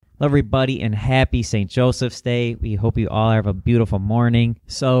Hello, everybody, and happy St. Joseph's Day. We hope you all have a beautiful morning.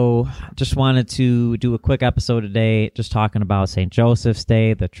 So just wanted to do a quick episode today, just talking about St. Joseph's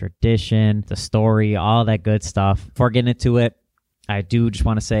Day, the tradition, the story, all that good stuff. Before getting into it, I do just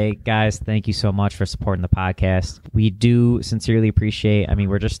want to say, guys, thank you so much for supporting the podcast. We do sincerely appreciate,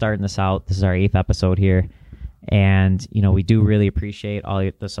 we're just starting this out. This is our 8th episode here. And, we do really appreciate all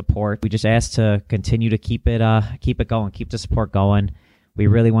the support. We just ask to continue to keep it going, keep the support going. We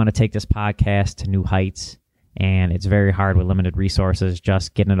really want to take this podcast to new heights, and it's very hard with limited resources,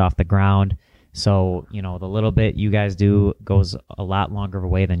 just getting it off the ground. So, the little bit you guys do goes a lot longer of a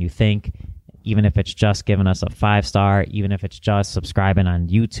way than you think, even if it's just giving us a 5-star, even if it's just subscribing on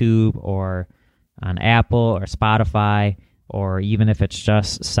YouTube or on Apple or Spotify, or even if it's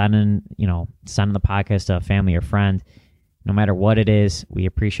just sending the podcast to a family or friend. No matter what it is, we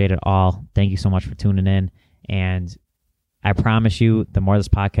appreciate it all. Thank you so much for tuning in. And I promise you, the more this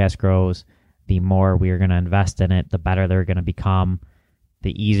podcast grows, the more we are going to invest in it, the better they're going to become,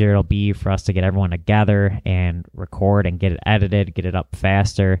 the easier it'll be for us to get everyone together and record and get it edited, get it up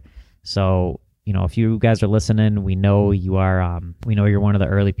faster. So, if you guys are listening, we know you are, we know you're one of the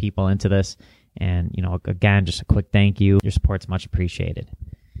early people into this. And, again, just a quick thank you. Your support's much appreciated.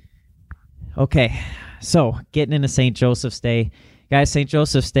 Okay, so getting into St. Joseph's Day. Guys, St.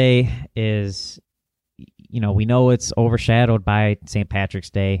 Joseph's Day is... we know it's overshadowed by St. Patrick's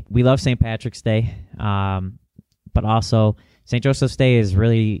Day. We love St. Patrick's Day, but also St. Joseph's Day is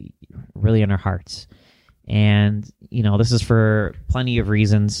really, really in our hearts. And, this is for plenty of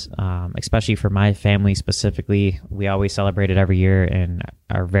reasons, especially for my family specifically. We always celebrate it every year and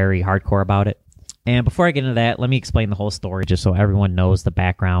are very hardcore about it. And before I get into that, let me explain the whole story just so everyone knows the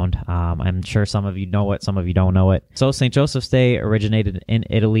background. I'm sure some of you know it, some of you don't know it. So St. Joseph's Day originated in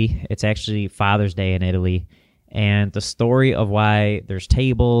Italy. It's actually Father's Day in Italy. And the story of why there's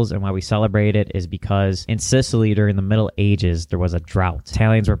tables and why we celebrate it is because in Sicily during the Middle Ages, there was a drought.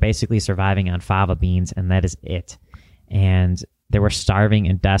 Italians were basically surviving on fava beans, and that is it. And they were starving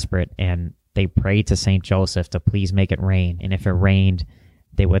and desperate, and they prayed to St. Joseph to please make it rain. And if it rained,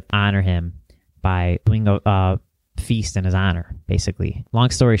 they would honor him by doing a feast in his honor, basically.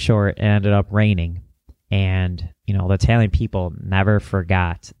 Long story short, it ended up raining. And, the Italian people never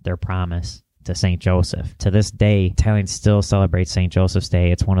forgot their promise to St. Joseph. To this day, Italians still celebrate St. Joseph's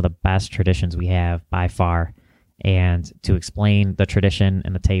Day. It's one of the best traditions we have by far. And to explain the tradition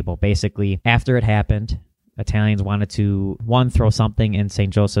and the table, basically, after it happened, Italians wanted to, 1, throw something in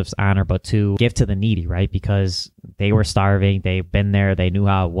St. Joseph's honor, but 2, give to the needy, right? Because they were starving. They've been there. They knew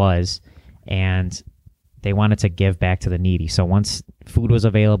how it was. And they wanted to give back to the needy. So once food was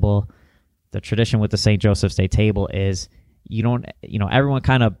available, the tradition with the St. Joseph's Day table is everyone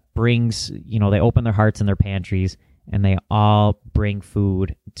kind of brings, they open their hearts and their pantries and they all bring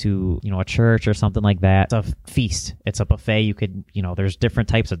food to, a church or something like that. It's a feast. It's a buffet. You could, there's different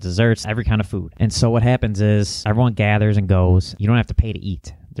types of desserts, every kind of food. And so what happens is everyone gathers and goes. You don't have to pay to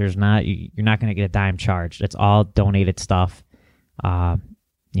eat. You're not going to get a dime charged. It's all donated stuff.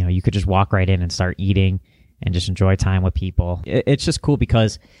 You could just walk right in and start eating and just enjoy time with people. It's just cool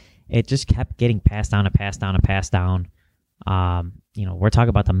because it just kept getting passed down and passed down and passed down. We're talking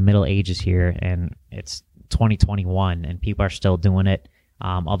about the Middle Ages here, and it's 2021, and people are still doing it.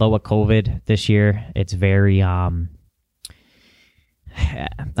 Although with COVID this year, it's very... a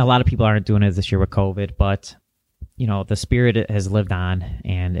lot of people aren't doing it this year with COVID, but, the spirit has lived on,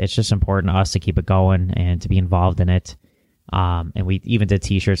 and it's just important to us to keep it going and to be involved in it. And we even did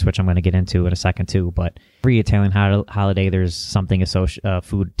T-shirts, which I'm going to get into in a second too. But every Italian holiday, there's something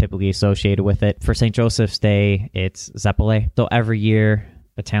food typically associated with it. For St. Joseph's Day, it's zeppole. So every year,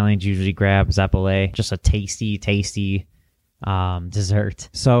 Italians usually grab zeppole, just a tasty dessert.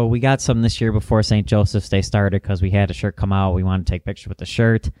 So we got some this year before St. Joseph's Day started because we had a shirt come out. We wanted to take pictures with the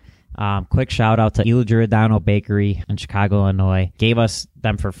shirt. Quick shout out to Il Giordano Bakery in Chicago, Illinois. Gave us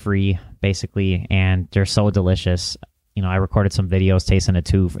them for free, basically, and they're so delicious. I recorded some videos tasting it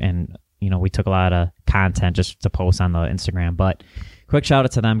too, and, we took a lot of content just to post on the Instagram. But quick shout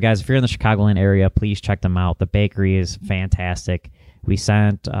out to them, guys. If you're in the Chicagoland area, please check them out. The bakery is fantastic. We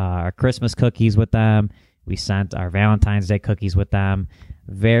sent our Christmas cookies with them. We sent our Valentine's Day cookies with them.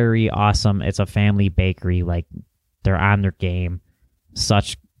 Very awesome. It's a family bakery. Like, they're on their game.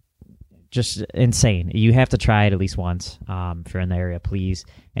 Just insane. You have to try it at least once if you're in the area, please.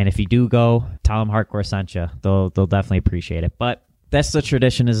 And if you do go, tell them Hardcore sent you. They'll definitely appreciate it. But that's the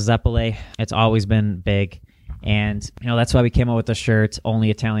tradition, is zeppole. It's always been big. And, that's why we came up with the shirt. Only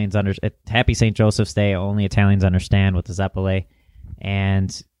Italians Happy St. Joseph's Day. Only Italians understand with the zeppole.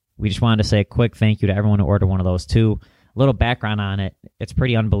 And we just wanted to say a quick thank you to everyone who ordered one of those too. little background on it. It's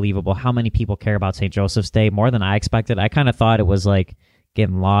pretty unbelievable how many people care about St. Joseph's Day, more than I expected. I kind of thought it was like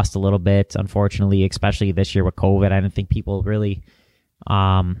getting lost a little bit, unfortunately, especially this year with COVID. I didn't think people really,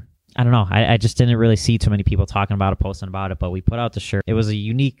 I don't know. I just didn't really see too many people talking about it, posting about it, but we put out the shirt. It was a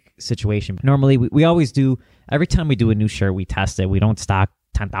unique situation. Normally, we always do, every time we do a new shirt, we test it. We don't stock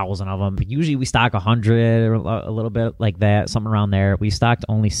 10,000 of them. But usually we stock 100 or a little bit like that, something around there. We stocked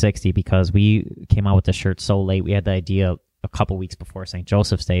only 60 because we came out with the shirt so late. We had the idea a couple weeks before St.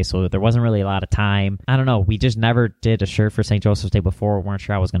 Joseph's Day, so there wasn't really a lot of time. I don't know. We just never did a shirt for St. Joseph's Day before. We weren't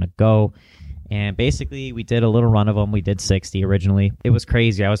sure I was going to go. And basically, we did a little run of them. We did 60 originally. It was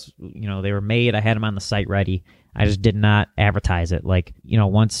crazy. They were made. I had them on the site ready. I just did not advertise it. Like,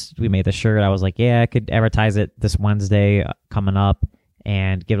 once we made the shirt, I was like, yeah, I could advertise it this Wednesday coming up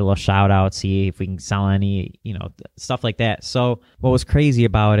and give it a little shout out, see if we can sell any, stuff like that. So what was crazy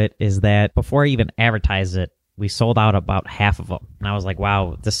about it is that before I even advertised it, we sold out about half of them. And I was like,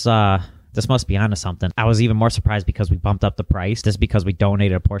 wow, this must be onto something. I was even more surprised because we bumped up the price just because we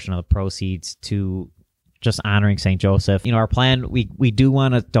donated a portion of the proceeds to just honoring St. Joseph. Our plan, we do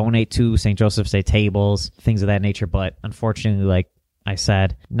want to donate to St. Joseph's Day tables, things of that nature, but unfortunately, like I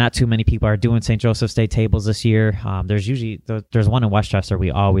said, not too many people are doing St. Joseph's Day tables this year. There's one in Westchester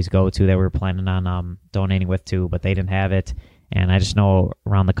we always go to that we were planning on donating with too, but they didn't have it. And I just know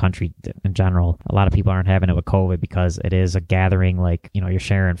around the country in general, a lot of people aren't having it with COVID because it is a gathering, like, you're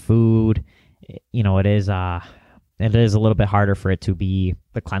sharing food. It is a little bit harder for it to be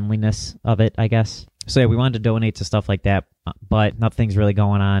the cleanliness of it, I guess. So yeah, we wanted to donate to stuff like that, but nothing's really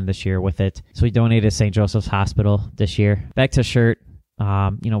going on this year with it. So we donated to St. Joseph's Hospital this year. Back to shirt.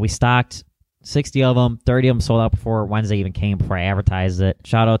 We stocked 60 of them, 30 of them sold out before Wednesday even came, before I advertised it.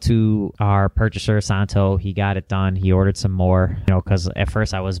 Shout out to our purchaser, Santo. He got it done. He ordered some more, because at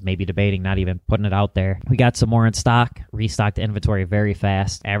first I was maybe debating not even putting it out there. We got some more in stock, restocked the inventory very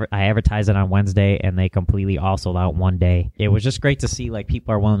fast. I advertised it on Wednesday, and they completely all sold out one day. It was just great to see, like,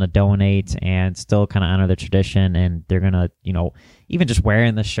 people are willing to donate and still kind of honor the tradition, and they're going to, even just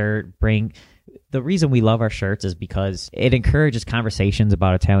wearing the shirt, the reason we love our shirts is because it encourages conversations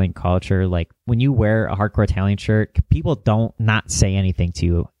about Italian culture. Like, when you wear a hardcore Italian shirt, people don't not say anything to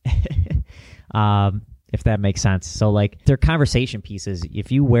you, if that makes sense. So, like, they're conversation pieces.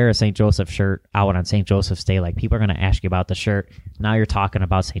 If you wear a St. Joseph shirt out on St. Joseph's Day, like, people are going to ask you about the shirt. Now you're talking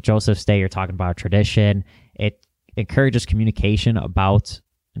about St. Joseph's Day. You're talking about tradition. It encourages communication about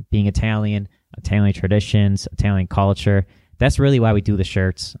being Italian, Italian traditions, Italian culture. That's really why we do the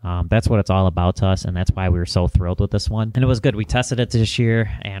shirts. That's what it's all about to us, and that's why we were so thrilled with this one. And it was good. We tested it this year,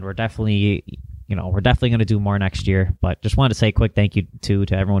 and we're definitely going to do more next year. But just wanted to say a quick thank you to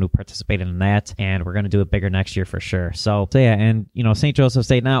everyone who participated in that, and we're going to do it bigger next year for sure. So yeah, and St. Joseph's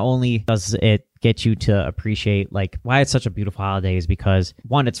Day, not only does it get you to appreciate, like, why it's such a beautiful holiday is because,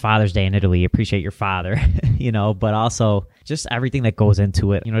 one, it's Father's Day in Italy. Appreciate your father, but also just everything that goes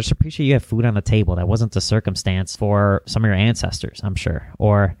into it. Just appreciate you have food on the table. That wasn't the circumstance for some of your ancestors, I'm sure.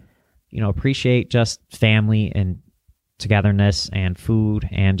 Or, appreciate just family and togetherness and food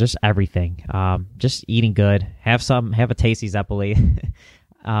and just everything. Just eating good. Have a tasty Zeppoli,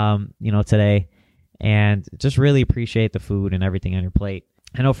 today. And just really appreciate the food and everything on your plate.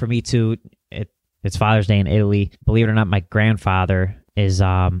 I know for me too, it's Father's Day in Italy. Believe it or not, my grandfather is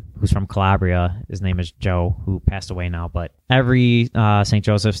who's from Calabria. His name is Joe, who passed away now. But every St.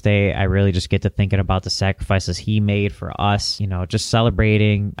 Joseph's Day, I really just get to thinking about the sacrifices he made for us. Just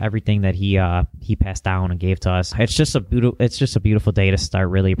celebrating everything that he passed down and gave to us. It's just a beautiful day to start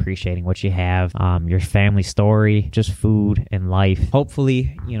really appreciating what you have, your family story, just food and life.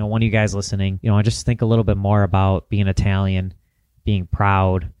 Hopefully, one of you guys listening, I just think a little bit more about being Italian, being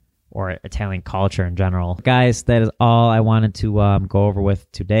proud, or Italian culture in general. Guys, that is all I wanted to go over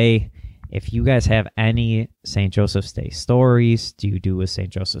with today. If you guys have any St. Joseph's Day stories, do you do a St.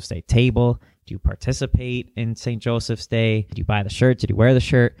 Joseph's Day table? Do you participate in St. Joseph's Day? Did you buy the shirt? Did you wear the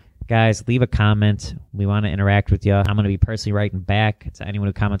shirt? Guys, leave a comment. We want to interact with you. I'm going to be personally writing back to anyone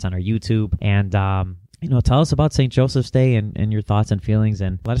who comments on our YouTube. And, tell us about St. Joseph's Day and your thoughts and feelings,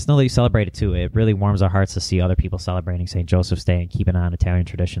 and let us know that you celebrate it too. It really warms our hearts to see other people celebrating St. Joseph's Day and keeping on Italian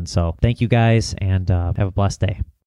tradition. So thank you guys, and have a blessed day.